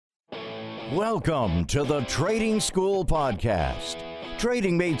Welcome to the Trading School Podcast.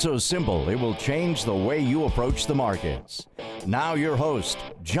 Trading made so simple, it will change the way you approach the markets. Now your host,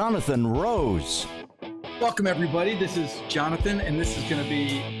 Jonathan Rose. Welcome, everybody. This is Jonathan, and this is going to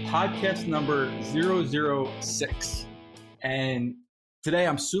be podcast number 006. And today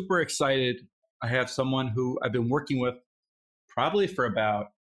I'm super excited. I have someone who I've been working with probably for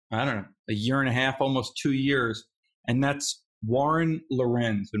about, a year and a half, almost 2 years, and that's Warren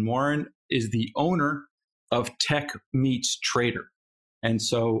Lorenz. And Warren is the owner of Tech Meets Trader. And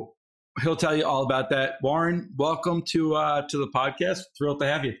so he'll tell you all about that. Warren, welcome to the podcast. Thrilled to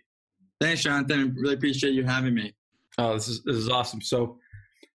have you. Thanks, Jonathan. Really appreciate you having me. Oh, this is awesome. So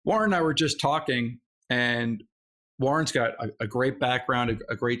Warren and I were just talking, and Warren's got a great background,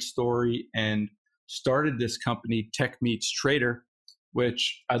 a great story, and started this company, Tech Meets Trader,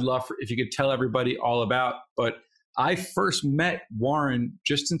 which I'd love if you could tell everybody all about. But I first met Warren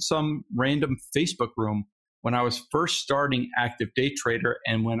just in some random Facebook room when I was first starting Active Day Trader,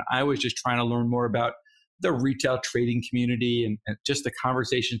 and when I was just trying to learn more about the retail trading community and just the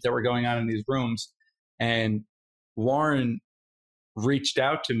conversations that were going on in these rooms. And Warren reached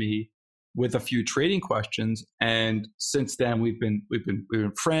out to me with a few trading questions, and since then we've been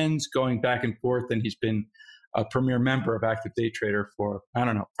friends, going back and forth, and he's been a premier member of Active Day Trader for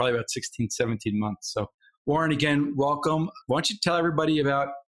probably about 16, 17 months. So Warren, again, welcome. Why don't you tell everybody about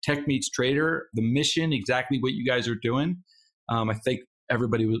Tech Meets Trader, the mission, exactly what you guys are doing? I think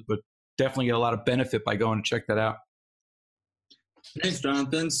everybody would definitely get a lot of benefit by going to check that out. Thanks,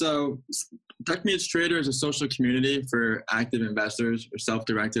 Jonathan. So Tech Meets Trader is a social community for active investors or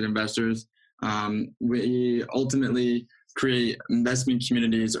self-directed investors. We ultimately create investment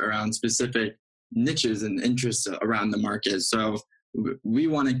communities around specific niches and interests around the market. So we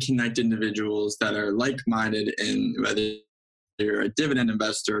want to connect individuals that are like-minded in whether you're a dividend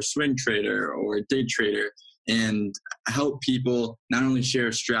investor, swing trader, or a day trader, and help people not only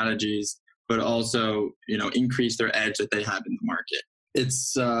share strategies, but also, increase their edge that they have in the market.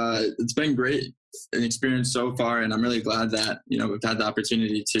 It's been great, an experience so far, and I'm really glad that, we've had the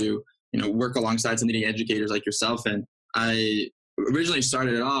opportunity to, work alongside some leading educators like yourself. And I originally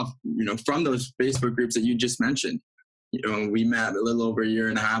started it off, from those Facebook groups that you just mentioned. We met a little over a year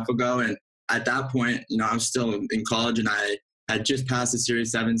and a half ago, and at that point, I was still in college, and I had just passed the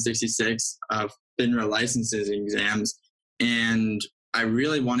Series 766 of FINRA licensing exams, and I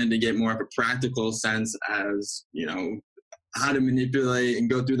really wanted to get more of a practical sense as, how to manipulate and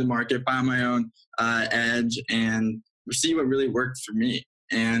go through the market, find my own edge, and see what really worked for me.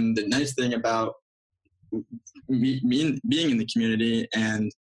 And the nice thing about me being in the community and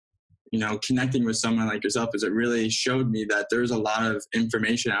connecting with someone like yourself is it really showed me that there's a lot of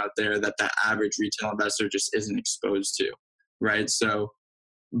information out there that the average retail investor just isn't exposed to, right? So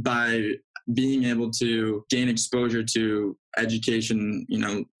by being able to gain exposure to education,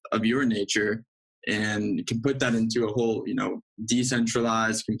 of your nature, and you can put that into a whole,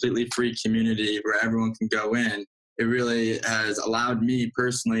 decentralized, completely free community where everyone can go in, it really has allowed me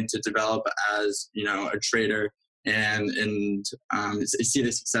personally to develop as, a trader and see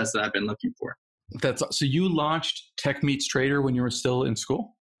the success that I've been looking for. So you launched Tech Meets Trader when you were still in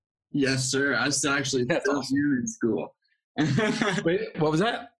school? Yes, sir. I still actually am in school. Wait, what was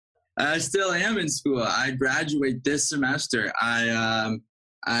that? I still am in school. I graduate this semester.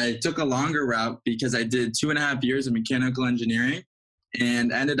 I took a longer route because I did 2.5 years of mechanical engineering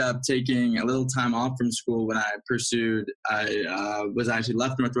and ended up taking a little time off from school when I was actually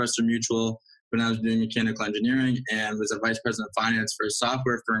left Northwestern Mutual when I was doing mechanical engineering and was a vice president of finance for a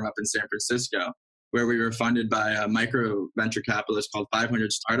software firm up in San Francisco, where we were funded by a micro venture capitalist called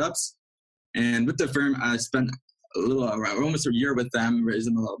 500 Startups. And with the firm, I spent almost a year with them,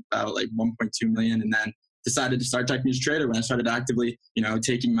 raising about like 1.2 million, and then decided to start Tech Meets Trader when I started actively,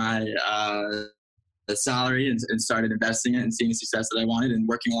 taking my salary and started investing it and seeing the success that I wanted and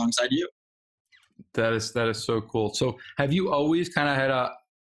working alongside you. That is so cool. So have you always kind of had a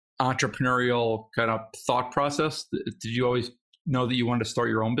entrepreneurial kind of thought process? Did you always know that you wanted to start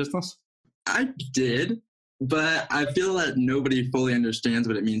your own business? I did, but I feel that nobody fully understands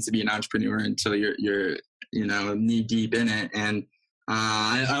what it means to be an entrepreneur until you're knee deep in it. And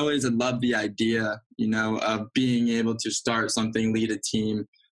I always loved the idea, of being able to start something, lead a team,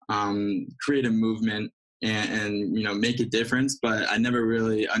 create a movement, and make a difference. But I never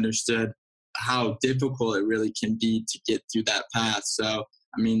really understood how difficult it really can be to get through that path. So,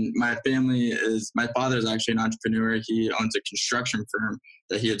 my father is actually an entrepreneur. He owns a construction firm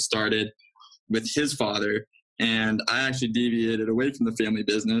that he had started with his father. And I actually deviated away from the family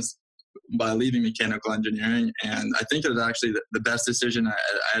business by leaving mechanical engineering. And I think it was actually the best decision I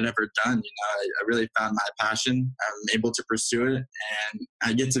had ever done. I really found my passion. I'm able to pursue it, and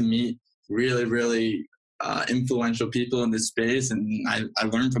I get to meet really, really influential people in this space, and I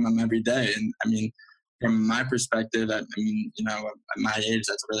learn from them every day. And I mean, from my perspective, at my age,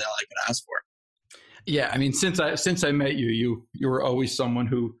 that's really all I could ask for. Yeah, I mean, since I met you were always someone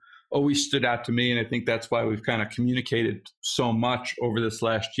who always stood out to me, and I think that's why we've kind of communicated so much over this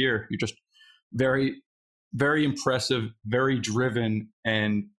last year. You're just very, very impressive, very driven,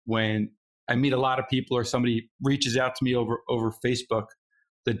 and when I meet a lot of people or somebody reaches out to me over Facebook,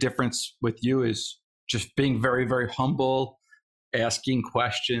 the difference with you is just being very, very humble, asking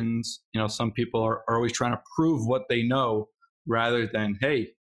questions. Some people are always trying to prove what they know rather than, hey,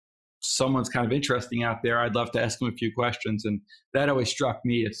 someone's kind of interesting out there. I'd love to ask them a few questions. And that always struck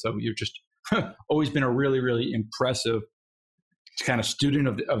me. So you've just always been a really, really impressive kind of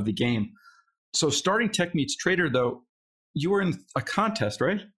student of the game. So starting Tech Meets Trader, though, you were in a contest,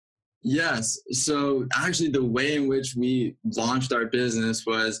 right? Yes. So actually the way in which we launched our business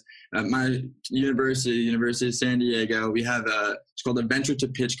was at my University of San Diego. We have it's called a Venture to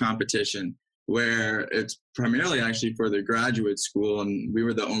Pitch competition, where it's primarily actually for the graduate school. And we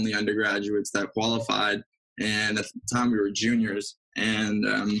were the only undergraduates that qualified. And at the time we were juniors, and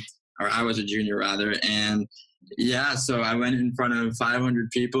or I was a junior rather. And yeah, so I went in front of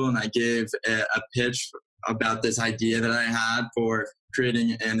 500 people and I gave a pitch about this idea that I had for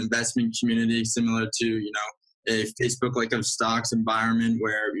creating an investment community similar to, a Facebook like a stocks environment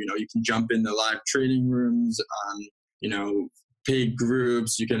where, you can jump into live trading rooms, paid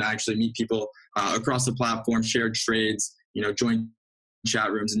groups. You can actually meet people across the platform, share trades, join chat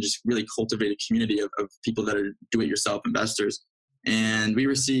rooms, and just really cultivate a community of people that are do-it-yourself investors. And we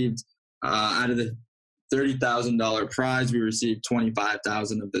received, out of the $30,000 prize, we received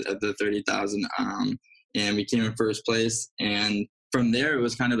 $25,000 of the $30,000, and we came in first place. And from there, it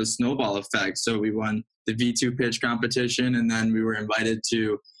was kind of a snowball effect. So we won the V2 pitch competition, and then we were invited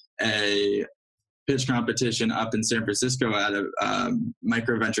to a pitch competition up in San Francisco at a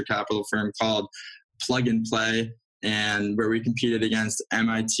micro venture capital firm called Plug and Play, and where we competed against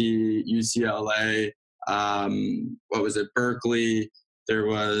MIT, UCLA, Berkeley, there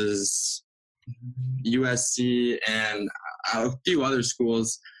was USC, and a few other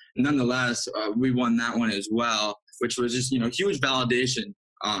schools. Nonetheless, we won that one as well, which was just, huge validation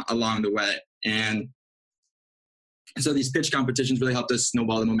along the way. And so these pitch competitions really helped us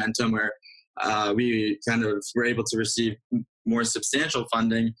snowball the momentum, where we kind of were able to receive more substantial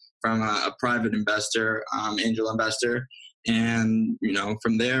funding from a private investor, angel investor. And,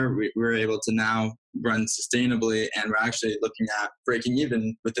 from there, we were able to now run sustainably, and we're actually looking at breaking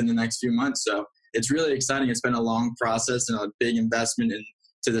even within the next few months. So it's really exciting. It's been a long process and a big investment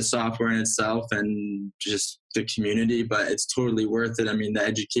into the software in itself and just the community, but it's totally worth it. I mean, the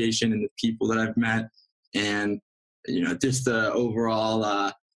education and the people that I've met, and, just the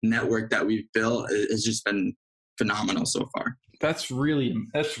overall network that we've built has just been phenomenal so far. That's really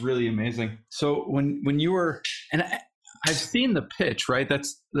amazing. So when you were, and I've seen the pitch, right?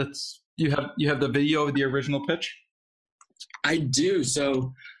 That's you have the video of the original pitch? I do.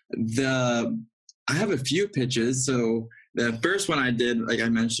 So I have a few pitches. So the first one I did, like I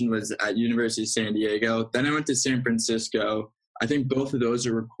mentioned, was at University of San Diego. Then I went to San Francisco. I think both of those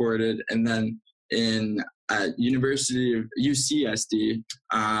are recorded. And then at University of UCSD,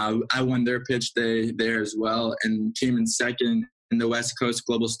 I won their pitch day there as well, and came in second in the West Coast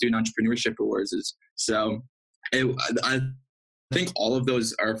Global Student Entrepreneurship Awards. So I think all of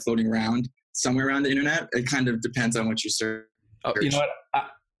those are floating around somewhere around the internet. It kind of depends on what you search. Oh, you know what?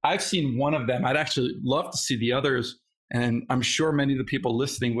 I've seen one of them. I'd actually love to see the others, and I'm sure many of the people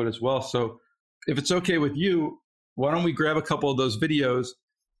listening would as well. So if it's okay with you, why don't we grab a couple of those videos?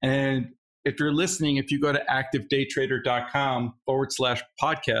 And if you're listening, if you go to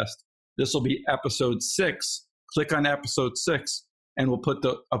activedaytrader.com/podcast, this will be episode 6. Click on episode 6, and we'll put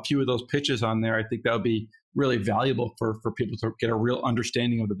a few of those pitches on there. I think that would be really valuable for people to get a real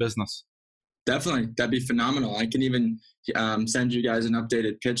understanding of the business. Definitely. That'd be phenomenal. I can even send you guys an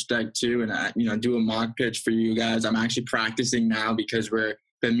updated pitch deck too, and do a mock pitch for you guys. I'm actually practicing now because we're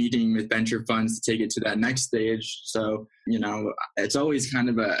been meeting with venture funds to take it to that next stage. So, it's always kind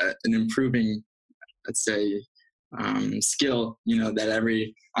of an improving, let's say, skill, that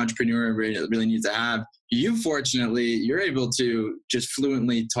every entrepreneur really needs to have. You're able to just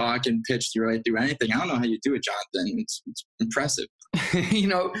fluently talk and pitch right through anything. I don't know how you do it, Jonathan. It's impressive.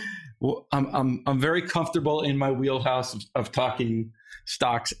 Well, I'm very comfortable in my wheelhouse of talking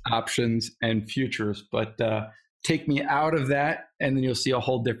stocks, options, and futures. But take me out of that, and then you'll see a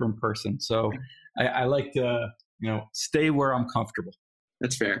whole different person. So I like to, stay where I'm comfortable.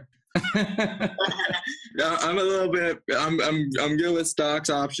 That's fair. I'm a little bit. I'm good with stocks,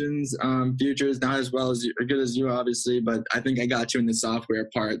 options, futures. Not as well as good as you, obviously, but I think I got you in the software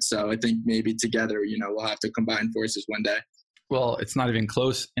part. So I think maybe together, we'll have to combine forces one day. Well, it's not even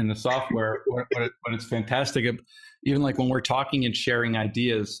close in the software, but it's fantastic. Even like when we're talking and sharing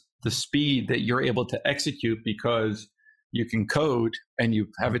ideas, the speed that you're able to execute because you can code and you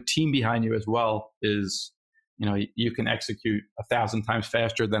have a team behind you as well is, you can execute 1,000 times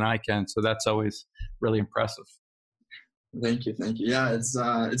faster than I can. So that's always really impressive. Thank you. Yeah,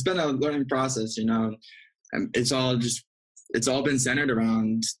 it's been a learning process, and it's all been centered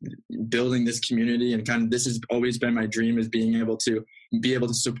around building this community, and kind of this has always been my dream, is being able to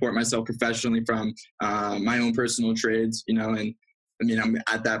support myself professionally from my own personal trades, and I'm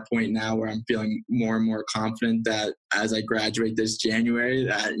at that point now where I'm feeling more and more confident that as I graduate this January,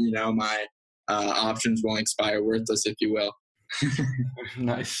 that, my options won't expire worthless, if you will.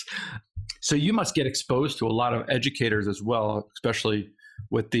 Nice. So you must get exposed to a lot of educators as well, especially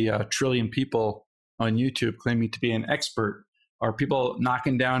with the trillion people on YouTube claiming to be an expert. Are people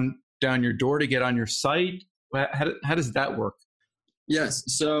knocking down your door to get on your site? How does that work? Yes.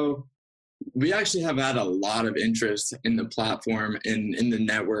 So we actually have had a lot of interest in the platform, in the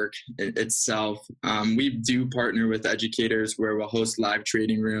network itself. We do partner with educators where we'll host live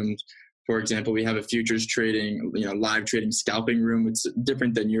trading rooms. For example, we have a futures trading, live trading scalping room. It's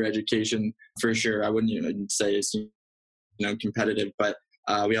different than your education for sure. I wouldn't even say it's, competitive, but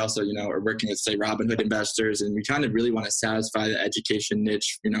we also, are working with, say, Robinhood investors, and we kind of really want to satisfy the education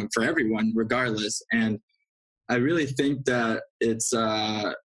niche, for everyone, regardless. And I really think that it's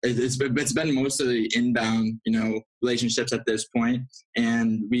been mostly inbound, relationships at this point,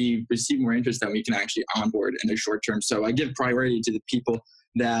 and we receive more interest than we can actually onboard in the short term. So I give priority to the people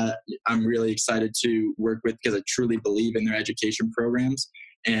that I'm really excited to work with because I truly believe in their education programs,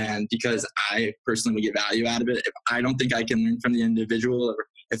 and because I personally will get value out of it. If I don't think I can learn from the individual, or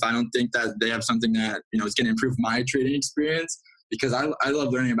if I don't think that they have something that, is going to improve my trading experience, because I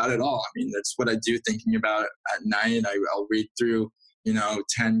love learning about it all. I mean, that's what I do, thinking about at night. I'll read through,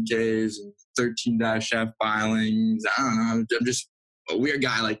 10Ks and 13-F filings. I don't know. I'm just a weird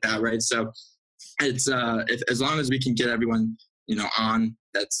guy like that, right? So it's as long as we can get everyone, on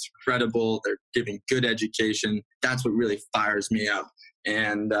that's credible, they're giving good education, that's what really fires me up.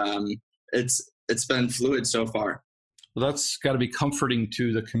 And it's been fluid so far. Well, that's got to be comforting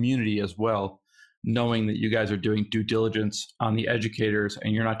to the community as well, knowing that you guys are doing due diligence on the educators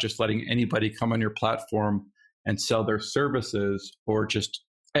and you're not just letting anybody come on your platform and sell their services or just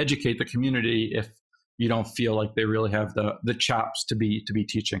educate the community if you don't feel like they really have the chops to be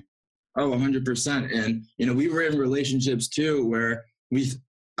teaching. Oh, 100%. And, we were in relationships too, where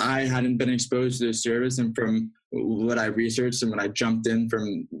I hadn't been exposed to this service. And from what I researched and when I jumped in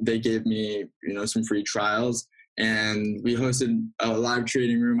they gave me, some free trials, and we hosted a live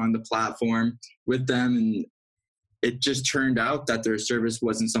trading room on the platform with them. And it just turned out that their service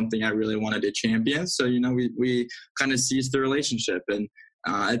wasn't something I really wanted to champion. So, we kind of ceased the relationship, and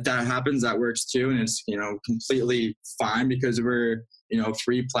if that happens, that works too. And it's, completely fine because we're,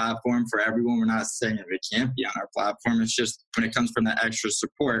 free platform for everyone. We're not saying that it can't be on our platform. It's just when it comes from that extra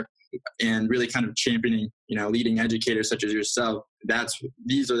support and really kind of championing, leading educators such as yourself,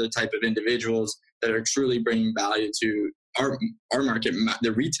 these are the type of individuals that are truly bringing value to our market,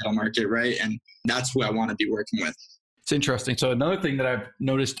 the retail market, right? And that's who I want to be working with. It's interesting. So another thing that I've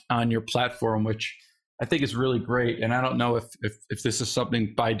noticed on your platform, which I think is really great, and I don't know if this is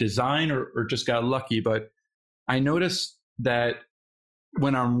something by design or just got lucky, but I noticed that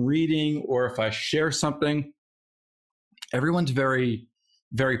when I'm reading or if I share something, everyone's very,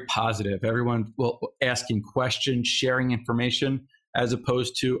 very positive. Everyone will asking questions, sharing information, as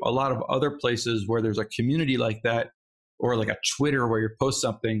opposed to a lot of other places where there's a community like that, or like a Twitter where you post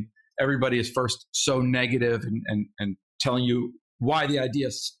something, everybody is first so negative and telling you why the idea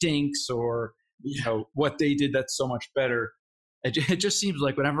stinks or what they did that's so much better. It just seems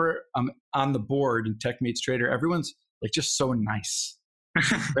like whenever I'm on the board in Tech Meets Trader, everyone's like just so nice.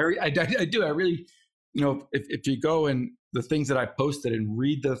 I do. I really, if you go and the things that I posted and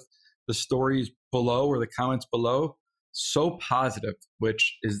read the stories below or the comments below, so positive,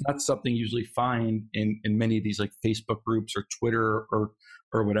 which is not something you usually find in many of these like Facebook groups or Twitter or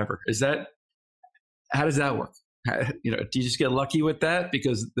whatever. How does that work? Do you just get lucky with that?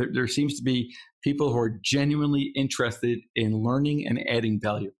 Because there seems to be people who are genuinely interested in learning and adding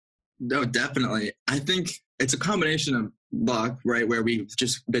value. No, definitely. I think it's a combination of luck, right, where we've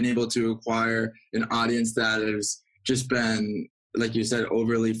just been able to acquire an audience that has just been, like you said,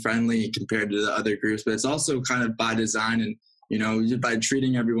 overly friendly compared to the other groups. But it's also kind of by design, and by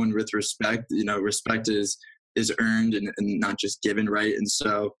treating everyone with respect. Respect is earned and not just given, right? And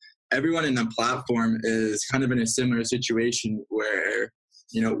so everyone in the platform is kind of in a similar situation where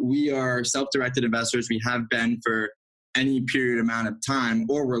we are self-directed investors. We have been for any period amount of time,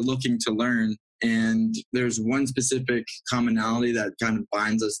 or we're looking to learn. And there's one specific commonality that kind of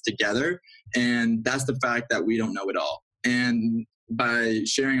binds us together, and that's the fact that we don't know it all. And by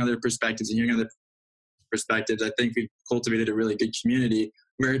sharing other perspectives and hearing other perspectives, I think we've cultivated a really good community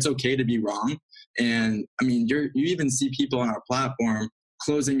where it's okay to be wrong. And I mean, you even see people on our platform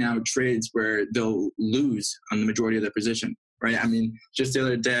closing out trades where they'll lose on the majority of their position, right? I mean, just the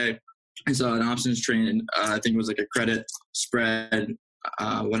other day, I saw an options trade, and I think it was like a credit spread.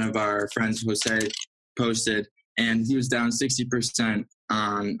 One of our friends, Jose, posted, and he was down 60%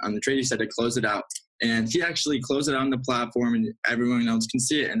 on the trade. He said to close it out, and he actually closed it out on the platform, and everyone else can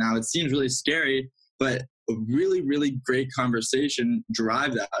see it. And now it seems really scary, but a really, really great conversation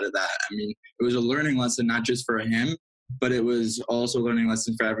derived out of that. I mean, it was a learning lesson, not just for him, but it was also a learning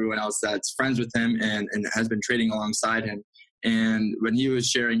lesson for everyone else that's friends with him and has been trading alongside him. And when he was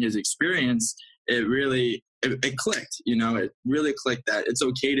sharing his experience, it really it clicked. It really clicked that it's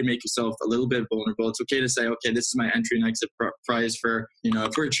okay to make yourself a little bit vulnerable. It's okay to say, okay, this is my entry and exit price for,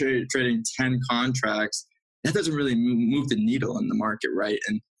 if we're trading 10 contracts, that doesn't really move the needle in the market, right?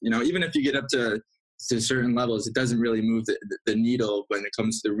 And, even if you get up to certain levels, it doesn't really move the needle when it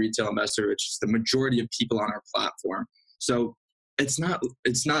comes to the retail investor, which is the majority of people on our platform. So it's not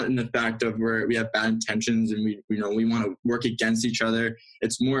in the fact of where we have bad intentions and we want to work against each other.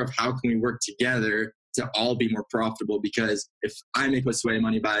 It's more of how can we work together to all be more profitable, because if I make this way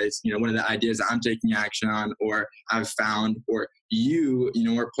money by one of the ideas that I'm taking action on, or I've found, or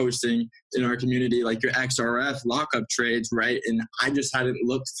we're posting in our community like your XRF lockup trades, right? And I just hadn't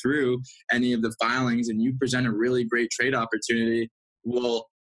looked through any of the filings, and you present a really great trade opportunity. Well,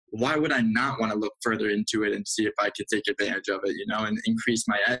 why would I not want to look further into it and see if I could take advantage of it, and increase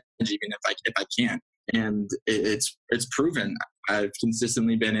my edge even if I can? And it's proven. I've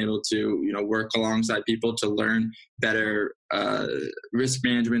consistently been able to, work alongside people to learn better risk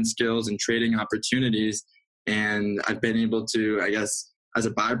management skills and trading opportunities. And I've been able to, I guess, as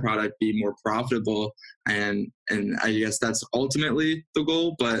a byproduct, be more profitable. And I guess that's ultimately the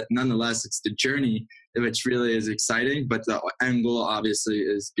goal. But nonetheless, it's the journey which really is exciting. But the end goal, obviously,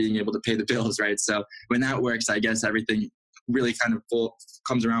 is being able to pay the bills, right? So when that works, I guess everything really kind of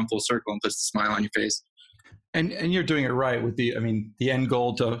comes around full circle and puts a smile on your face. And you're doing it right with the end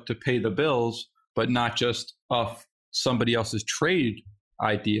goal to pay the bills, but not just off somebody else's trade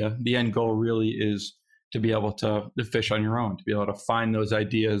idea. The end goal really is to be able to fish on your own, to be able to find those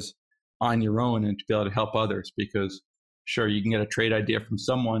ideas on your own and to be able to help others. Because sure, you can get a trade idea from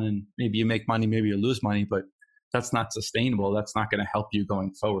someone and maybe you make money, maybe you lose money, but that's not sustainable. That's not going to help you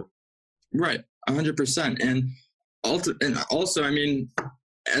going forward. Right. 100%. And also, I mean,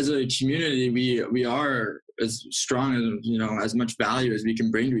 as a community, we are as strong as, as much value as we can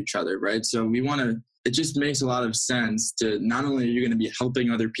bring to each other, right? So it just makes a lot of sense to not only are you going to be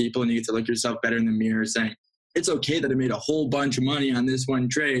helping other people and you get to look yourself better in the mirror saying, it's okay that I made a whole bunch of money on this one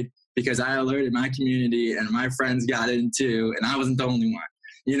trade because I alerted my community and my friends got in too, and I wasn't the only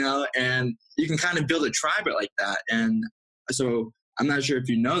one, and you can kind of build a tribe like that. And so I'm not sure if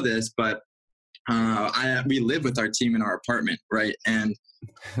you know this, but we live with our team in our apartment, right? And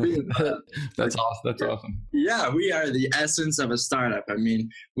that's awesome. That's awesome. Yeah, we are the essence of a startup. I mean,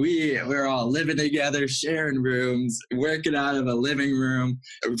 we're all living together, sharing rooms, working out of a living room,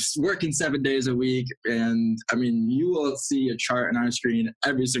 working 7 days a week. And I mean, you will see a chart on our screen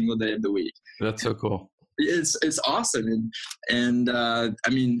every single day of the week. That's so cool. It's awesome. And I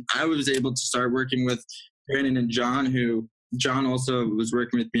mean, I was able to start working with Brandon and John, John also was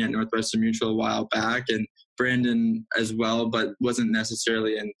working with me at Northwestern Mutual a while back, and Brandon as well, but wasn't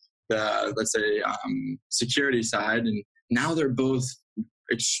necessarily in the, let's say, security side. And now they're both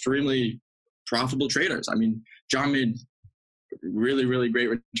extremely profitable traders. I mean, John made really, really great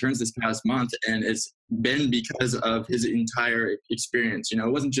returns this past month, and it's been because of his entire experience. It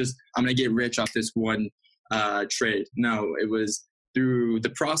wasn't just, I'm going to get rich off this one trade. No, it was through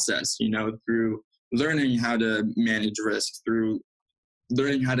the process, through learning how to manage risk, through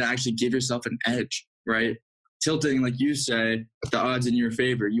learning how to actually give yourself an edge, right? Tilting, like you say, the odds in your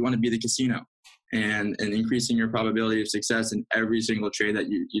favor. You want to be the casino and increasing your probability of success in every single trade that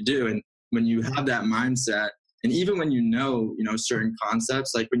you do. And when you have that mindset, and even when certain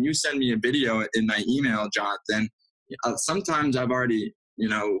concepts, like when you send me a video in my email, Jonathan, sometimes I've already,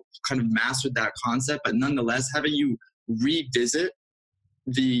 kind of mastered that concept, but nonetheless, having you revisit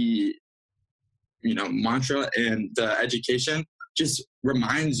the, mantra and the education just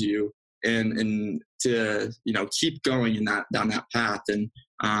reminds you and to, keep going down that path. And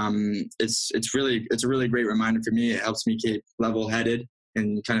it's a really great reminder for me. It helps me keep level-headed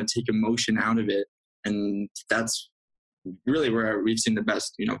and kind of take emotion out of it. And that's really where we've seen the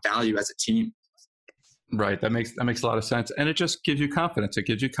best, value as a team. Right. That makes a lot of sense. And it just gives you confidence. It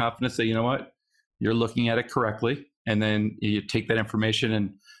gives you confidence that, you know what, you're looking at it correctly. And then you take that information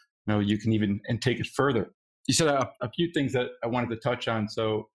and, you can even take it further. You said a few things that I wanted to touch on.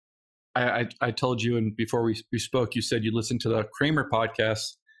 So I told you, and before we spoke, you said you listened to the Cramer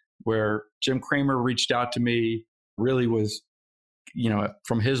podcast where Jim Cramer reached out to me, really was,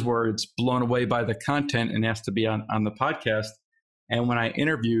 from his words, blown away by the content and asked to be on the podcast. And when I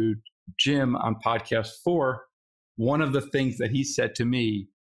interviewed Jim on podcast 4, one of the things that he said to me,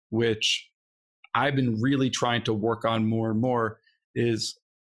 which I've been really trying to work on more and more, is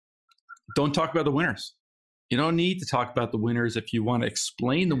don't talk about the winners. You don't need to talk about the winners. If you want to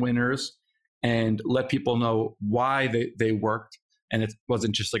explain the winners and let people know why they worked, and it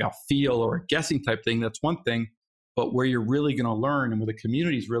wasn't just like a feel or a guessing type thing, that's one thing. But where you're really going to learn and where the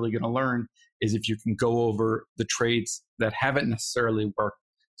community is really going to learn is if you can go over the trades that haven't necessarily worked.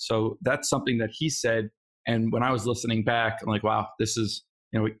 So that's something that he said. And when I was listening back, I'm like, wow, this is,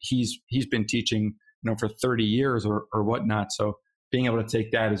 he's been teaching, for 30 years or whatnot. So being able to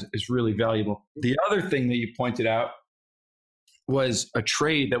take that is really valuable. The other thing that you pointed out was a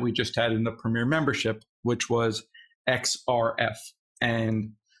trade that we just had in the Premier membership, which was XRF.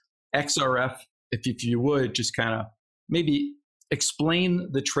 And XRF, if you would just kind of maybe explain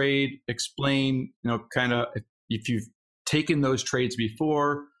the trade, explain, kind of if you've taken those trades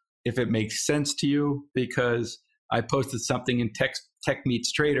before, if it makes sense to you, because I posted something in Tech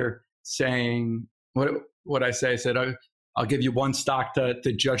Meets Trader saying, what I say, I said, I'll give you one stock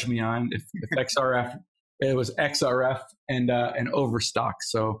to judge me on if XRF, it was XRF and Overstock.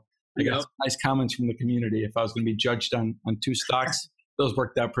 So I got some nice comments from the community. If I was going to be judged on 2 stocks, those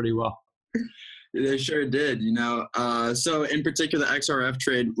worked out pretty well. They sure did, So in particular, the XRF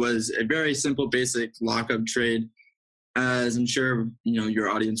trade was a very simple, basic lockup trade. As I'm sure, your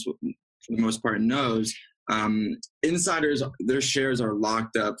audience, for the most part, knows, insiders, their shares are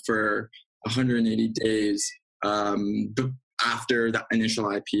locked up for 180 days after the initial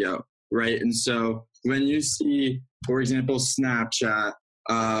IPO, right? And so when you see, for example, Snapchat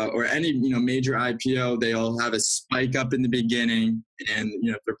or any major IPO, they all have a spike up in the beginning, and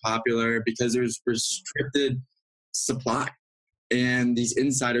they're popular because there's restricted supply, and these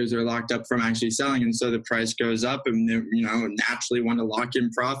insiders are locked up from actually selling, and so the price goes up, and they naturally want to lock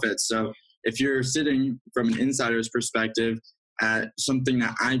in profits. So if you're sitting from an insider's perspective at something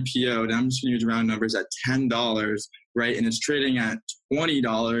that IPO'd, and I'm just going to use round numbers, at $10, right? And it's trading at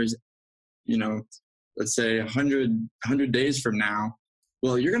 $20, let's say 100 days from now.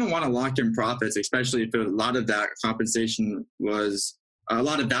 Well, you're going to want to lock in profits, especially if a lot of that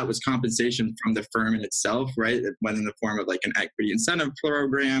was compensation from the firm in itself, right? It went in the form of like an equity incentive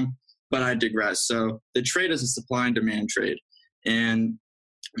program, but I digress. So the trade is a supply and demand trade. And,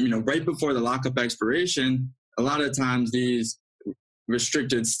 right before the lockup expiration, a lot of times these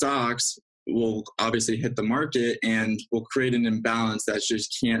restricted stocks will obviously hit the market and will create an imbalance that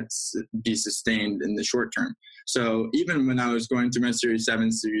just can't be sustained in the short term. So even when I was going through my Series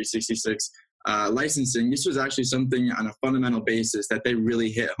 7, Series 66 licensing, this was actually something on a fundamental basis that they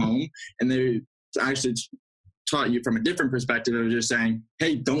really hit home. And they actually taught you from a different perspective of just saying,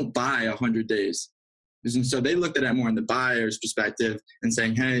 hey, don't buy 100 days. And so they looked at it more in the buyer's perspective and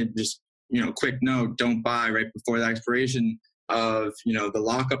saying, hey, just, quick note, don't buy right before the expiration of, the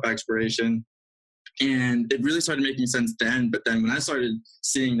lockup expiration. And it really started making sense then. But then when I started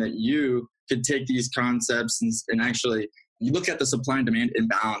seeing that you could take these concepts and actually you look at the supply and demand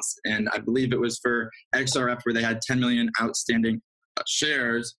imbalance, and I believe it was for XRF where they had 10 million outstanding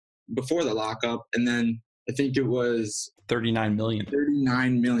shares before the lockup. And then I think it was 39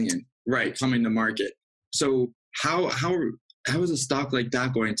 million, right, coming to market. So how is a stock like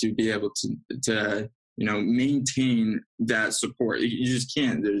that going to be able to maintain that support? You just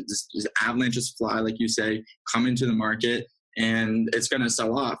can't. There's this avalanche of supply, like you say, come into the market, and it's going to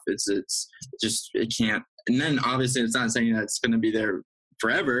sell off. It can't. And then obviously it's not saying that it's going to be there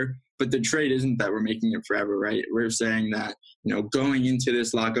forever, but the trade isn't that we're making it forever, right? We're saying that, going into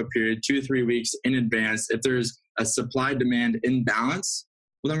this lockup period 2-3 weeks in advance, if there's a supply demand imbalance,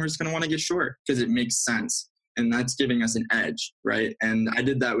 well, then we're just going to want to get short because it makes sense. and that's giving us an edge, right? And I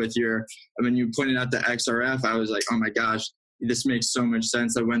did that with when you pointed out the XRF, I was like, oh my gosh, this makes so much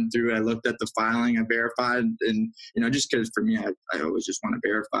sense. I went through, I looked at the filing, I verified, and just because for me, I always just want to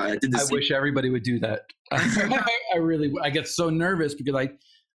verify. I wish everybody would do that. I get so nervous because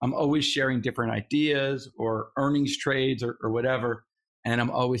I'm always sharing different ideas or earnings trades or whatever. And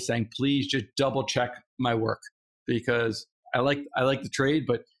I'm always saying, please just double check my work, because I like the trade,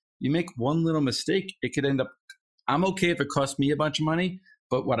 but you make one little mistake, it could end up, I'm okay if it costs me a bunch of money,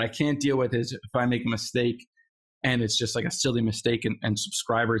 but what I can't deal with is if I make a mistake and it's just like a silly mistake and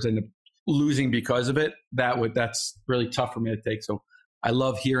subscribers end up losing because of it, that's really tough for me to take. So I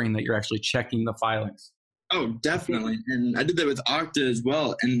love hearing that you're actually checking the filings. Oh, definitely. And I did that with Okta as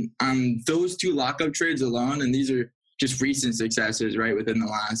well. And on those 2 lockup trades alone, and these are just recent successes, right, within the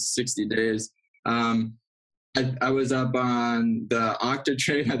last 60 days. I was up on the Okta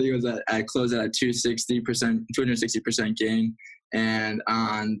trade. I think it was I closed at 260% gain. And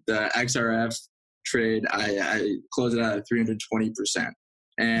on the XRF trade, I closed it at 320%.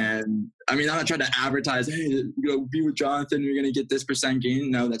 And I mean, I'm not trying to advertise, hey, be with Jonathan, you're going to get this percent gain.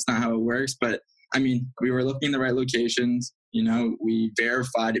 No, that's not how it works. But I mean, we were looking in the right locations. We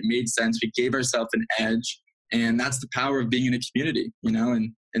verified, it made sense. We gave ourselves an edge. And that's the power of being in a community,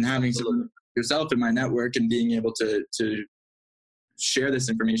 and having someone yourself in my network and being able to share this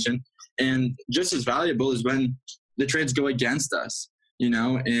information. And just as valuable is when the trades go against us,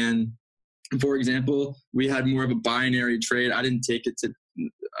 and for example, we had more of a binary trade. I didn't take it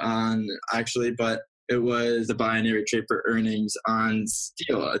but it was a binary trade for earnings on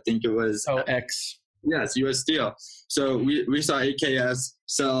steel. I think it was X. Yes, US Steel. So we saw AKS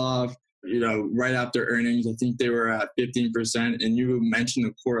sell off, right after earnings. I think they were at 15%. And you mentioned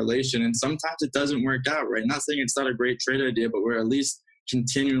the correlation, and sometimes it doesn't work out, right? Not saying it's not a great trade idea, but we're at least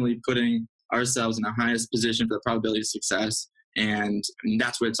continually putting ourselves in the highest position for the probability of success. And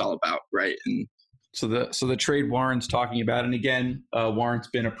that's what it's all about, right? And so the trade Warren's talking about, and again, Warren's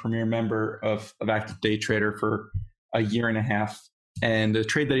been a premier member of Active Day Trader for a year and a half. And the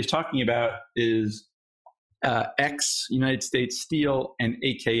trade that he's talking about is X, United States Steel, and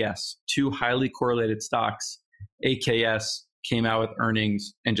AKS, 2 highly correlated stocks. AKS came out with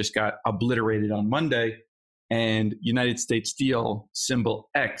earnings and just got obliterated on Monday. And United States Steel, symbol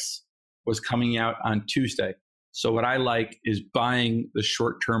X, was coming out on Tuesday. So what I like is buying the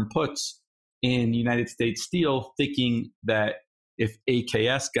short-term puts in United States Steel, thinking that if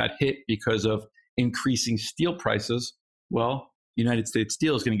AKS got hit because of increasing steel prices, well, United States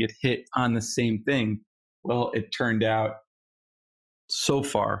Steel is going to get hit on the same thing. Well, it turned out so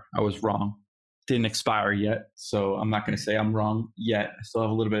far I was wrong. Didn't expire yet, so I'm not going to say I'm wrong yet. I still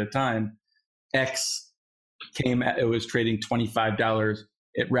have a little bit of time. X it was trading $25.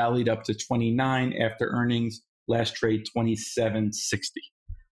 It rallied up to $29 after earnings. Last trade, $27.60.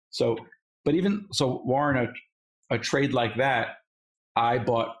 So, Warren, a trade like that, I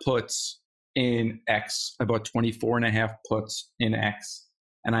bought puts in X. I bought 24.5 puts in X.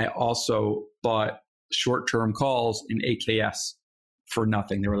 And I also bought short-term calls in AKS for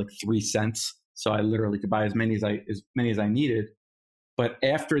nothing. They were like 3 cents. So I literally could buy as many as I needed. But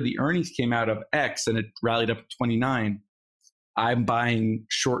after the earnings came out of X and it rallied up to 29, I'm buying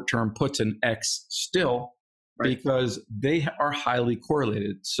short-term puts in X still, right, because they are highly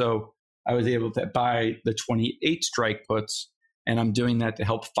correlated. So I was able to buy the 28 strike puts, and I'm doing that to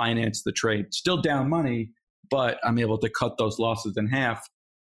help finance the trade. Still down money, but I'm able to cut those losses in half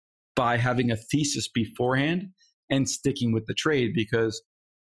by having a thesis beforehand and sticking with the trade, because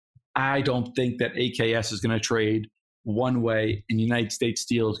I don't think that AKS is going to trade one way and United States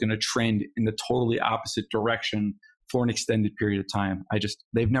Steel is going to trend in the totally opposite direction for an extended period of time.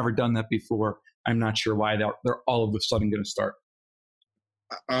 They've never done that before. I'm not sure why they're all of a sudden going to start.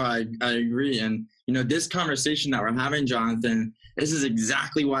 I agree. And, this conversation that we're having, Jonathan, this is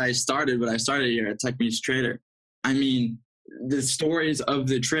exactly why I started what I started here at TechMeets Trader. I mean, the stories of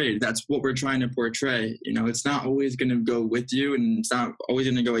the trade, that's what we're trying to portray. It's not always going to go with you, and it's not always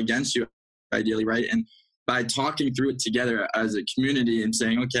going to go against you, ideally, right? And by talking through it together as a community and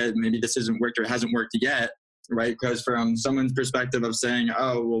saying, okay, maybe this hasn't worked or it hasn't worked yet, right? Because from someone's perspective of saying,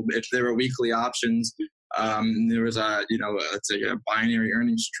 oh, well, if there were weekly options, there was let's say a binary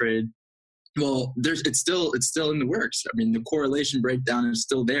earnings trade. Well, it's still in the works. I mean, the correlation breakdown is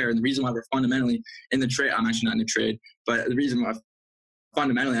still there. And the reason why we're fundamentally in the trade, I'm actually not in the trade, but the reason why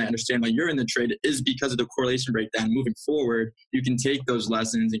fundamentally I understand why you're in the trade is because of the correlation breakdown. Moving forward, you can take those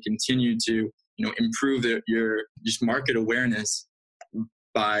lessons and continue to, improve your just market awareness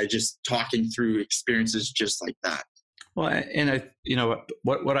by just talking through experiences just like that. Well, and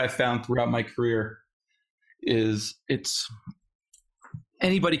what I found throughout my career is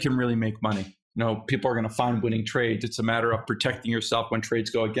anybody can really make money. People are going to find winning trades. It's a matter of protecting yourself when trades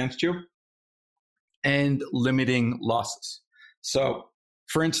go against you and limiting losses. So,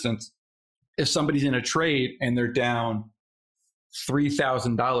 for instance, if somebody's in a trade and they're down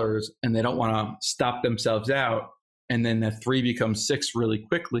 $3,000 and they don't want to stop themselves out, and then that 3 becomes 6 really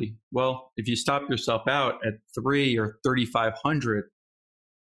quickly, well, if you stop yourself out at 3 or 3,500,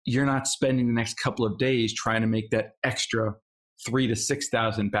 you're not spending the next couple of days trying to make that extra 3 to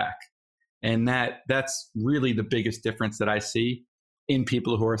 6,000 back. And that's really the biggest difference that I see in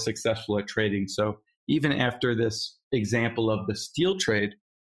people who are successful at trading. So even after this example of the steel trade,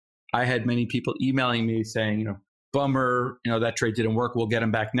 I had many people emailing me saying, bummer, that trade didn't work. We'll get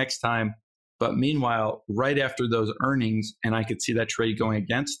them back next time. But meanwhile, right after those earnings, and I could see that trade going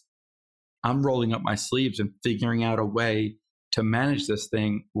against, I'm rolling up my sleeves and figuring out a way to manage this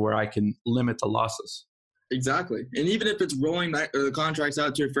thing where I can limit the losses. Exactly. And even if it's rolling the contracts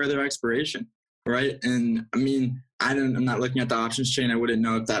out to a further expiration, right? And I mean, I'm not looking at the options chain. I wouldn't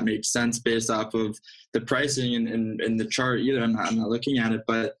know if that makes sense based off of the pricing and the chart either. I'm not looking at it,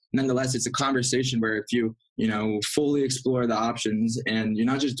 but nonetheless, it's a conversation where if you fully explore the options and you're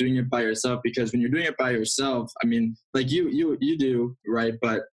not just doing it by yourself, because when you're doing it by yourself, I mean, like you do, right?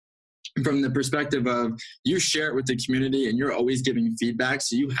 But from the perspective of you share it with the community and you're always giving feedback,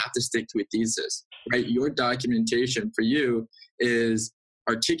 so you have to stick to a thesis, right? Your documentation for you is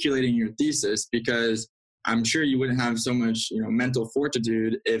articulating your thesis, because I'm sure you wouldn't have so much mental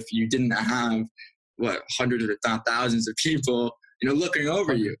fortitude if you didn't have hundreds or thousands of people looking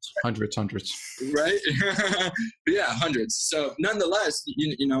over you. Hundreds, right? Yeah, hundreds. So nonetheless,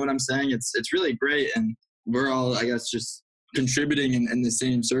 you know what I'm saying, it's really great, and we're all, I guess, just contributing in the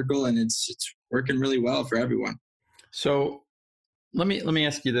same circle, and it's working really well for everyone. So let me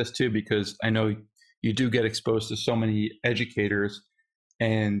ask you this too, because I know you do get exposed to so many educators,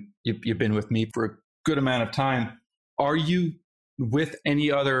 and you've been with me for a good amount of time. Are you with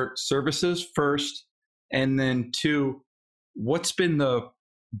any other services first? And then 2, what's been the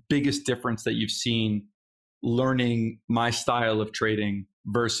biggest difference that you've seen learning my style of trading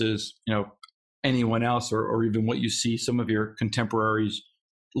versus, anyone else, or even what you see some of your contemporaries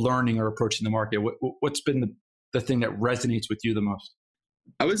learning or approaching the market? What's been the thing that resonates with you the most?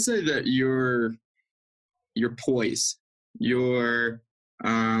 I would say that your poise, your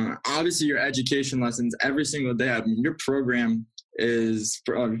obviously your education lessons every single day. I mean, your program is,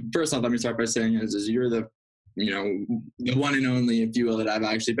 first off, let me start by saying is you're the one and only, if you will, that I've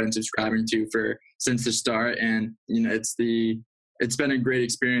actually been subscribing to since the start. And, it's been a great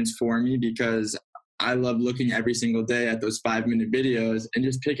experience for me, because I love looking every single day at those 5-minute videos and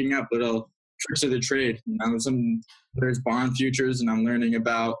just picking up little tricks of the trade. There's bond futures, and I'm learning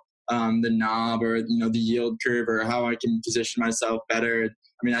about the knob or, the yield curve, or how I can position myself better.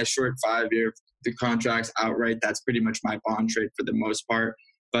 I mean, I short 5-year the contracts outright. That's pretty much my bond trade for the most part.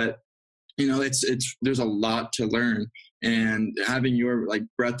 But there's a lot to learn, and having your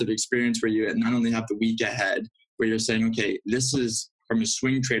breadth of experience where you not only have the week ahead, where you're saying, okay, this is from a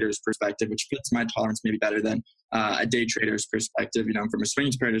swing trader's perspective, which fits my tolerance maybe better than a day trader's perspective. From a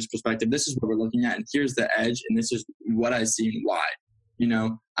swing trader's perspective, this is what we're looking at, and here's the edge, and this is what I see and why.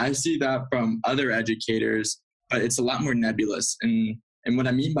 I see that from other educators, but it's a lot more nebulous. And what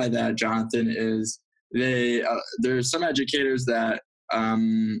I mean by that, Jonathan, is there's some educators that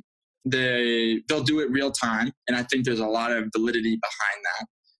they'll do it real time, and I think there's a lot of validity behind that.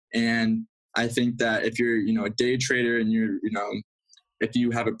 And I think that if you're a day trader, and if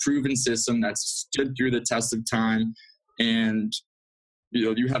you have a proven system that's stood through the test of time, and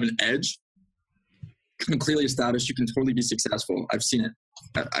you have an edge clearly established, you can totally be successful. I've seen it.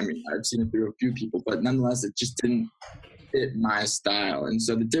 I've seen it through a few people, but nonetheless, it just didn't fit my style. And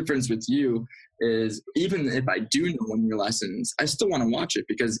so the difference with you is, even if I do know one of your lessons, I still want to watch it,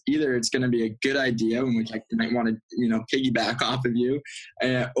 because either it's going to be a good idea in which I might want to piggyback off of you,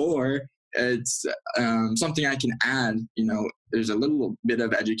 or it's something I can add. There's a little bit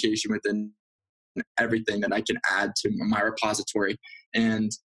of education within everything that I can add to my repository.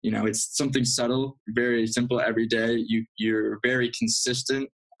 And it's something subtle, very simple every day. You're very consistent,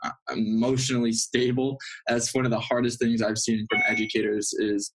 emotionally stable. That's one of the hardest things I've seen from educators,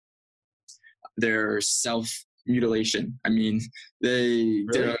 is their self-mutilation. I mean,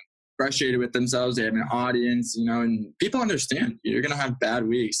 they're frustrated with themselves. They have an audience, and people understand you're going to have bad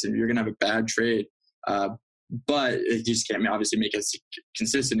weeks and you're going to have a bad trade. But you just can't obviously make it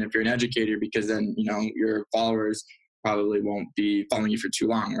consistent if you're an educator, because then, your followers probably won't be following you for too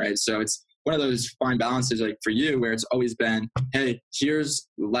long, right? So it's one of those fine balances, like for you, where it's always been, hey, here's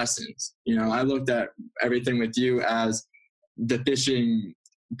lessons. I looked at everything with you as the fishing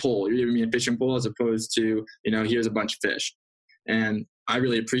pole. You're giving me a fishing pole as opposed to, here's a bunch of fish. And I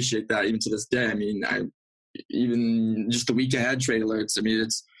really appreciate that even to this day. I mean, even just the week ahead trade alerts. I mean,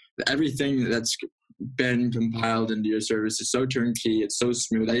 it's everything that's been compiled into your service is so turnkey. It's so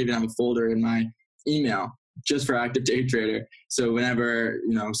smooth. I even have a folder in my email just for active day trader. So whenever,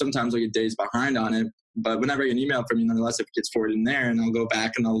 sometimes I get days behind on it, but whenever I get an email from you, nonetheless, if it gets forwarded in there, and I'll go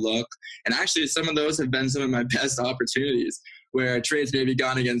back and I'll look. And actually, some of those have been some of my best opportunities where trades maybe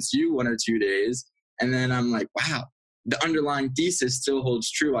gone against you 1 or 2 days. And then I'm like, wow, the underlying thesis still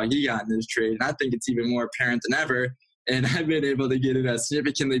holds true why he got in this trade. And I think it's even more apparent than ever. And I've been able to get it at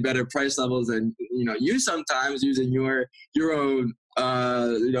significantly better price levels than, you sometimes using your own,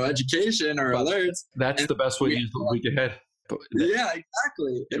 education or alerts. That's the best way to use the week ahead. Yeah,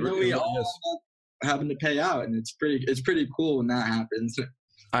 exactly. And then we all end up having to pay out, and it's pretty cool when that happens.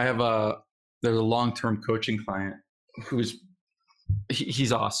 There's a long-term coaching client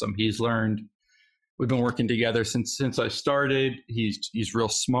he's awesome. He's learned. We've been working together since I started. He's real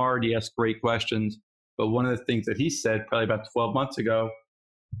smart. He asks great questions. But one of the things that he said probably about 12 months ago,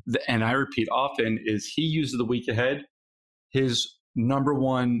 and I repeat often, is he uses the week ahead. His number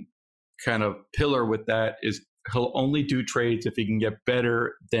one kind of pillar with that is he'll only do trades if he can get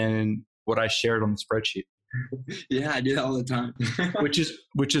better than what I shared on the spreadsheet. Yeah, I do that all the time.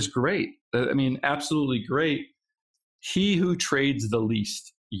 which is great. I mean, absolutely great. He who trades the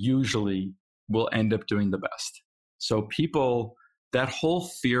least usually will end up doing the best. So people, that whole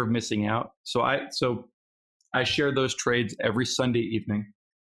fear of missing out. So I share those trades every Sunday evening,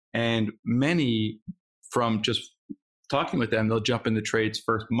 and many, from just talking with them, they'll jump in the trades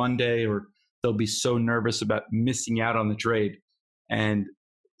first Monday, or they'll be so nervous about missing out on the trade. And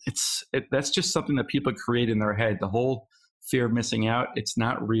that's just something that people create in their head. The whole fear of missing out, it's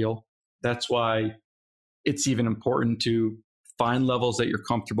not real. That's why it's even important to find levels that you're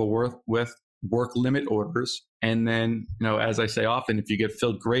comfortable with, work limit orders. And then, as I say often, if you get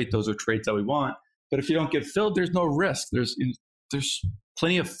filled, great, those are trades that we want. But if you don't get filled, there's no risk. There's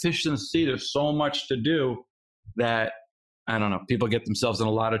plenty of fish in the sea. There's so much to do that, I don't know, people get themselves in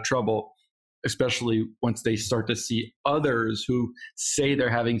a lot of trouble, especially once they start to see others who say they're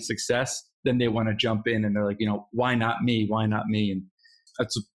having success. Then they want to jump in and they're like, why not me? Why not me? And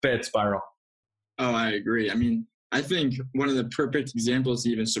that's a bad spiral. Oh, I agree. I mean, I think one of the perfect examples to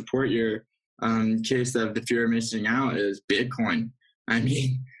even support your case of the fear of missing out is Bitcoin. I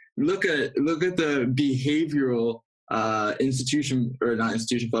mean, look at the behavioral institution, or not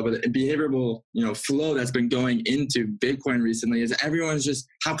institution flow, but the behavioral flow that's been going into Bitcoin recently. Is everyone's just,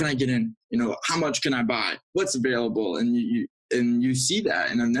 how can I get in? How much can I buy? What's available? And you see that,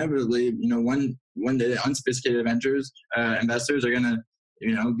 and inevitably, one day unsophisticated investors are gonna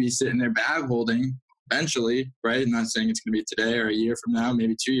be sitting there bag holding eventually, right? I'm not saying it's gonna be today or a year from now,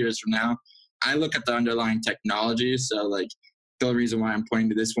 maybe 2 years from now. I look at the underlying technology. So like, the reason why I'm pointing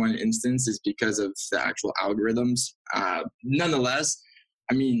to this one instance is because of the actual algorithms. Nonetheless,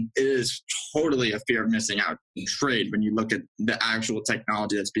 I mean, it is totally a fear of missing out trade when you look at the actual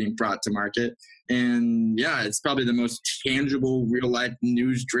technology that's being brought to market. And yeah, it's probably the most tangible, real life,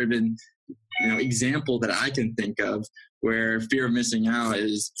 news driven example that I can think of where fear of missing out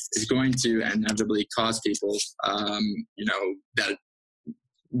is going to inevitably cause people, that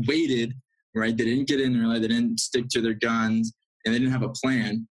waited, right? They didn't get in early, they didn't stick to their guns, and they didn't have a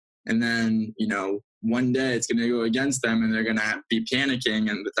plan. And then, one day it's going to go against them, and they're going to be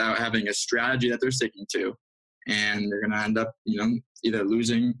panicking and without having a strategy that they're sticking to. And they're going to end up, either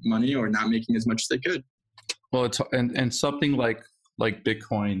losing money or not making as much as they could. Well, it's and something like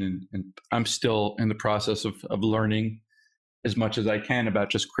Bitcoin, and I'm still in the process of learning as much as I can about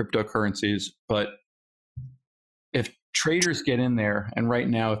just cryptocurrencies. But if traders get in there, and right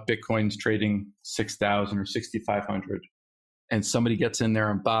now if Bitcoin's trading 6,000 or 6,500, and somebody gets in there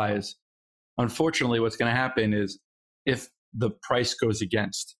and buys, unfortunately what's going to happen is if the price goes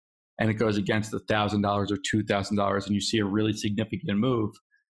against, and it goes against $1,000 or $2,000, and you see a really significant move,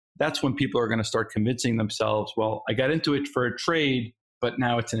 that's when people are going to start convincing themselves, well, I got into it for a trade, but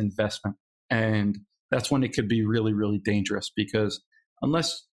now it's an investment. And that's when it could be really, really dangerous, because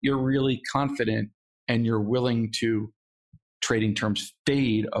unless you're really confident and you're willing to, trading terms,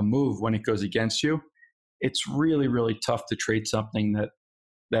 fade a move when it goes against you, it's really, really tough to trade something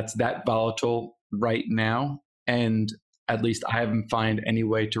that's that volatile right now. And at least I haven't found any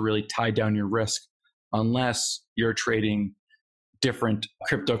way to really tie down your risk unless you're trading different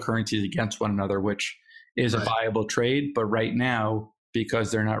cryptocurrencies against one another, which is a viable trade. But right now,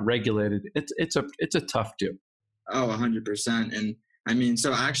 because they're not regulated, it's a tough do. Oh, 100%. And I mean,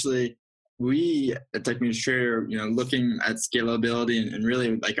 so actually, we at TechMeets Trader, looking at scalability and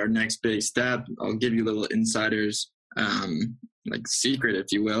really like our next big step, I'll give you a little insider's like secret, if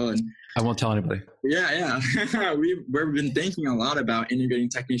you will. And I won't tell anybody. Yeah. We've been thinking a lot about integrating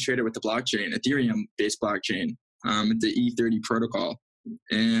TechMeets Trader with the blockchain, Ethereum-based blockchain, the E30 protocol.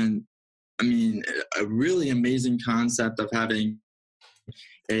 And I mean, a really amazing concept of having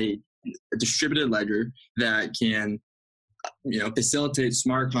a distributed ledger that can, facilitate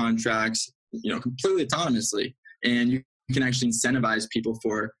smart contracts, completely autonomously. And you can actually incentivize people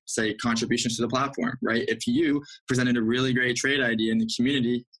for, say, contributions to the platform, right? If you presented a really great trade idea and the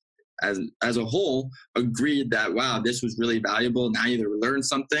community as a whole agreed that, wow, this was really valuable, and I either learned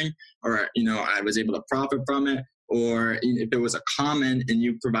something or, I was able to profit from it, or if it was a comment and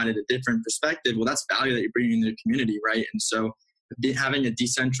you provided a different perspective, well, that's value that you're bringing into the community, right? And so having a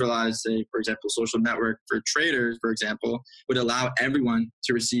decentralized, say, for example, social network for traders, for example, would allow everyone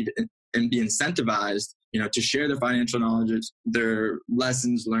to receive and be incentivized, to share their financial knowledge, their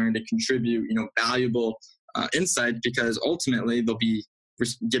lessons learned, to contribute, valuable insight, because ultimately they'll be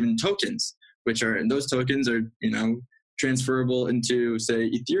given tokens, and those tokens are, transferable into,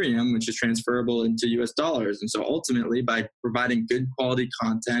 say, Ethereum, which is transferable into US dollars. And so ultimately, by providing good quality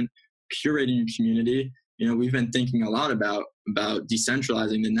content, curating your community, we've been thinking a lot about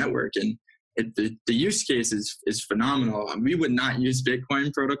decentralizing the network, and the use case is phenomenal. We would not use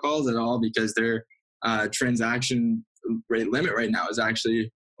Bitcoin protocols at all because their transaction rate limit right now is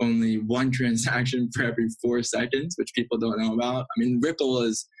actually only one transaction for every 4 seconds, which people don't know about. I mean, Ripple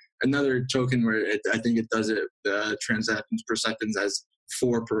is another token where I think it does it, transactions per second as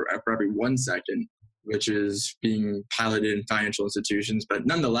 4 for every 1 second, which is being piloted in financial institutions. But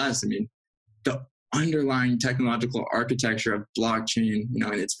nonetheless, I mean, the underlying technological architecture of blockchain,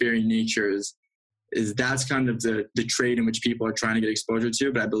 and its very nature is that's kind of the trade in which people are trying to get exposure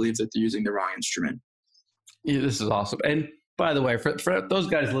to, but I believe that they're using the wrong instrument. Yeah, this is awesome. And by the way, for those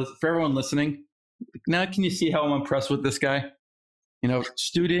guys, for everyone listening, now can you see how I'm impressed with this guy?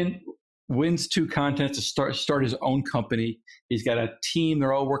 Student wins 2 contests to start his own company. He's got a team;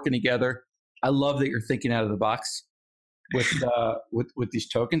 they're all working together. I love that you're thinking out of the box with these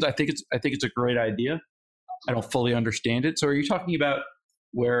tokens. I think it's a great idea. I don't fully understand it. So, are you talking about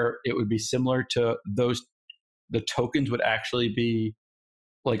where it would be similar to the tokens would actually be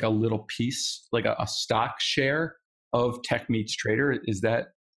like a little piece, like a stock share of TechMeets Trader? Is that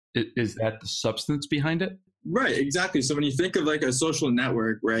the substance behind it? Right, exactly. So when you think of like a social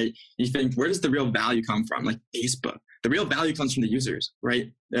network, right, you think, where does the real value come from? Like Facebook. The real value comes from the users,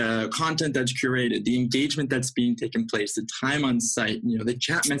 right? Content that's curated, the engagement that's being taken place, the time on site, the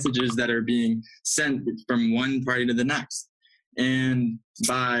chat messages that are being sent from one party to the next. And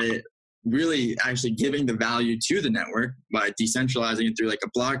by really actually giving the value to the network, by decentralizing it through like a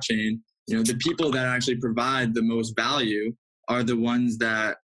blockchain, the people that actually provide the most value are the ones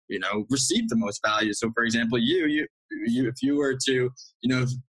that, receive the most value. So for example, you if you were to,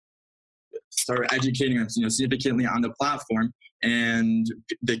 start educating us, significantly on the platform, and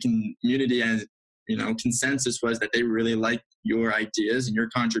the community and, consensus was that they really like your ideas and your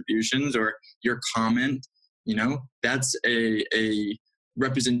contributions or your comment, that's a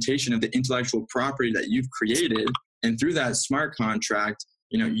representation of the intellectual property that you've created. And through that smart contract,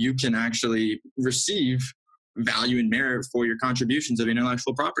 you can actually receive value and merit for your contributions of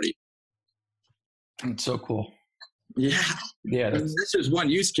intellectual property. It's so cool. Yeah. This is one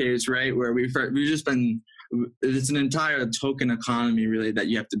use case, right, where we've just been, it's an entire token economy really that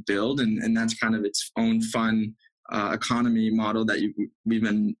you have to build, and that's kind of its own fun economy model that we've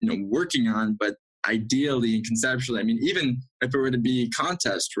been working on. But ideally and conceptually, I mean, even if it were to be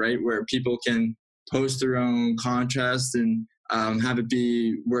contest, right, where people can post their own contest and have it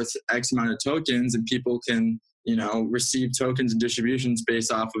be worth X amount of tokens, and people can, receive tokens and distributions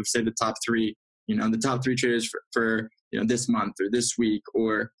based off of, say, the top 3, the top 3 traders for this month or this week,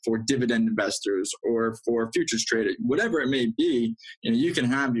 or for dividend investors or for futures trading, whatever it may be. You can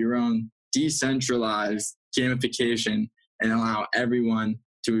have your own decentralized gamification and allow everyone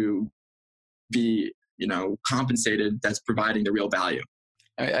to be, compensated that's providing the real value.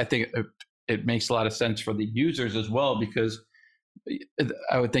 I think it makes a lot of sense for the users as well, because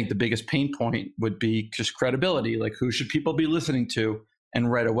I would think the biggest pain point would be just credibility. Like, who should people be listening to? And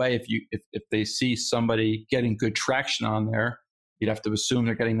right away, if they see somebody getting good traction on there, you'd have to assume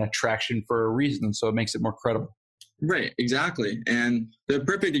they're getting that traction for a reason. So it makes it more credible. Right, exactly. And the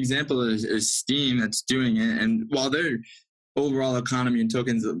perfect example is Steam that's doing it. And while they're overall economy and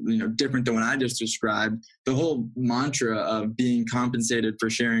tokens, different than what I just described. The whole mantra of being compensated for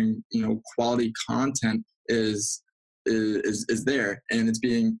sharing, quality content is there, and it's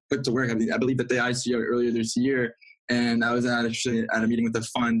being put to work. I believe that the ICO earlier this year, and I was actually at a meeting with a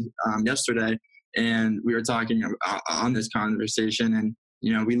fund yesterday, and we were talking on this conversation, and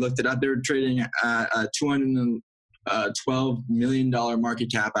we looked it up. They were trading at a $212 million market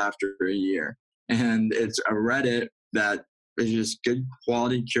cap after a year, and it's a Reddit that is just good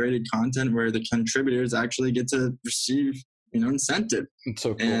quality curated content where the contributors actually get to receive incentive. It's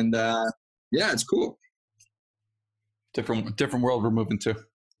so cool. And yeah, it's cool. Different world we're moving to.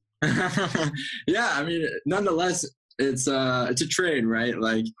 Yeah, I mean, nonetheless, it's a trade, right?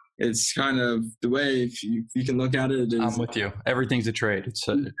 Like, it's kind of the way, if you can look at it. I'm with you. Everything's a trade.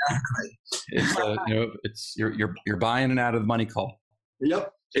 Exactly. It's you're buying and out of the money call.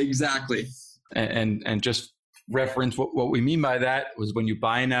 Yep, exactly. And just reference what we mean by that was when you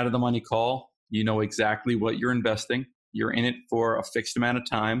buy an out of the money call, you know exactly what you're investing. You're in it for a fixed amount of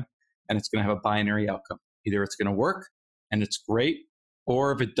time, and it's going to have a binary outcome. Either it's going to work and it's great,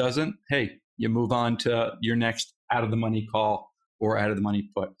 or if it doesn't, hey, you move on to your next out of the money call or out of the money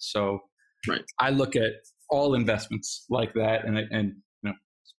put. So right. I look at all investments like that, and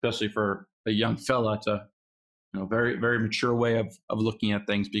especially for a young fella, it's a very, very mature way of looking at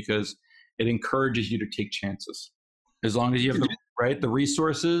things, because it encourages you to take chances. As long as you have the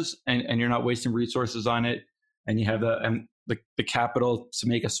resources and you're not wasting resources on it, and you have the capital to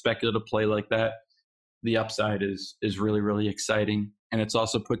make a speculative play like that, the upside is really, really exciting. And it's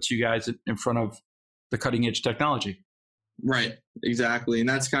also puts you guys in front of the cutting edge technology. Right, exactly. And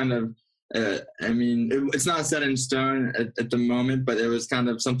that's kind of, it's not set in stone at the moment, but it was kind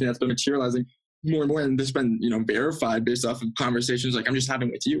of something that's been materializing more and more, and this been verified based off of conversations like I'm just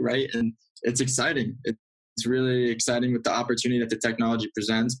having with you, right? And it's exciting. It's really exciting with the opportunity that the technology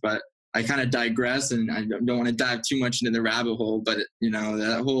presents. But I kind of digress, and I don't want to dive too much into the rabbit hole. But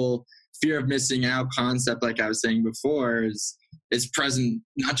that whole fear of missing out concept, like I was saying before, is present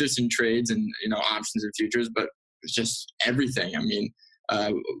not just in trades and options and futures, but it's just everything. I mean,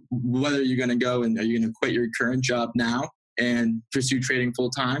 whether you're going to go and are you going to quit your current job now and pursue trading full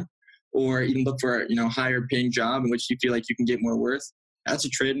time, or even look for a higher paying job in which you feel like you can get more worth, that's a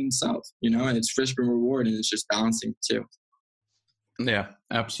trade in itself, and it's risk and reward, and it's just balancing the two. Yeah,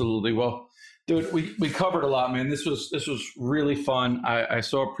 absolutely. Well, dude, we covered a lot, man. This was really fun. I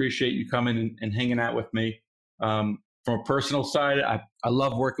so appreciate you coming and hanging out with me. From a personal side, I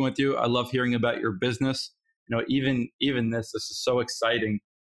love working with you. I love hearing about your business. Even this is so exciting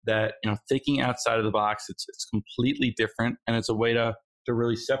that, thinking outside of the box, it's completely different, and it's a way to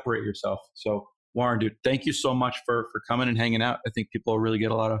really separate yourself. So Warren, dude, thank you so much for coming and hanging out. I think people will really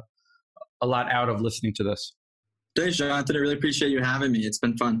get a lot out of listening to this. Thanks, Jonathan. I really appreciate you having me. It's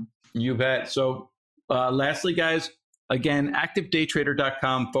been fun. You bet. So lastly, guys, again,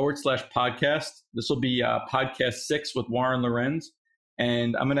 activedaytrader.com/podcast. This will be podcast 6 with Warren Lorenz.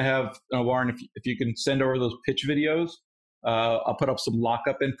 And I'm going to have, Warren, if you can send over those pitch videos, I'll put up some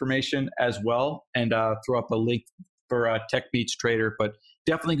lockup information as well, and throw up a link for Tech Meets Trader. But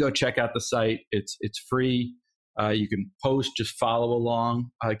definitely go check out the site. It's free. You can post, just follow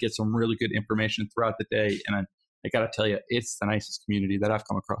along, get some really good information throughout the day. And I got to tell you, it's the nicest community that I've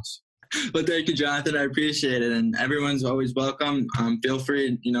come across. Well, thank you, Jonathan. I appreciate it. And everyone's always welcome. Feel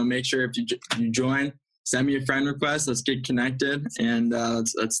free, make sure if you join, send me a friend request. Let's get connected, and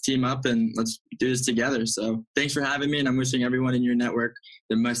let's team up and let's do this together. So thanks for having me, and I'm wishing everyone in your network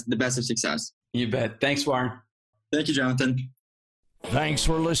the best of success. You bet. Thanks, Warren. Thank you, Jonathan. Thanks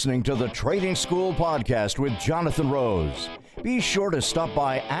for listening to the Trading School Podcast with Jonathan Rose. Be sure to stop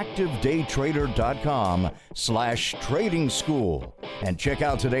by activedaytrader.com/trading school and check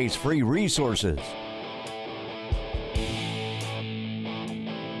out today's free resources.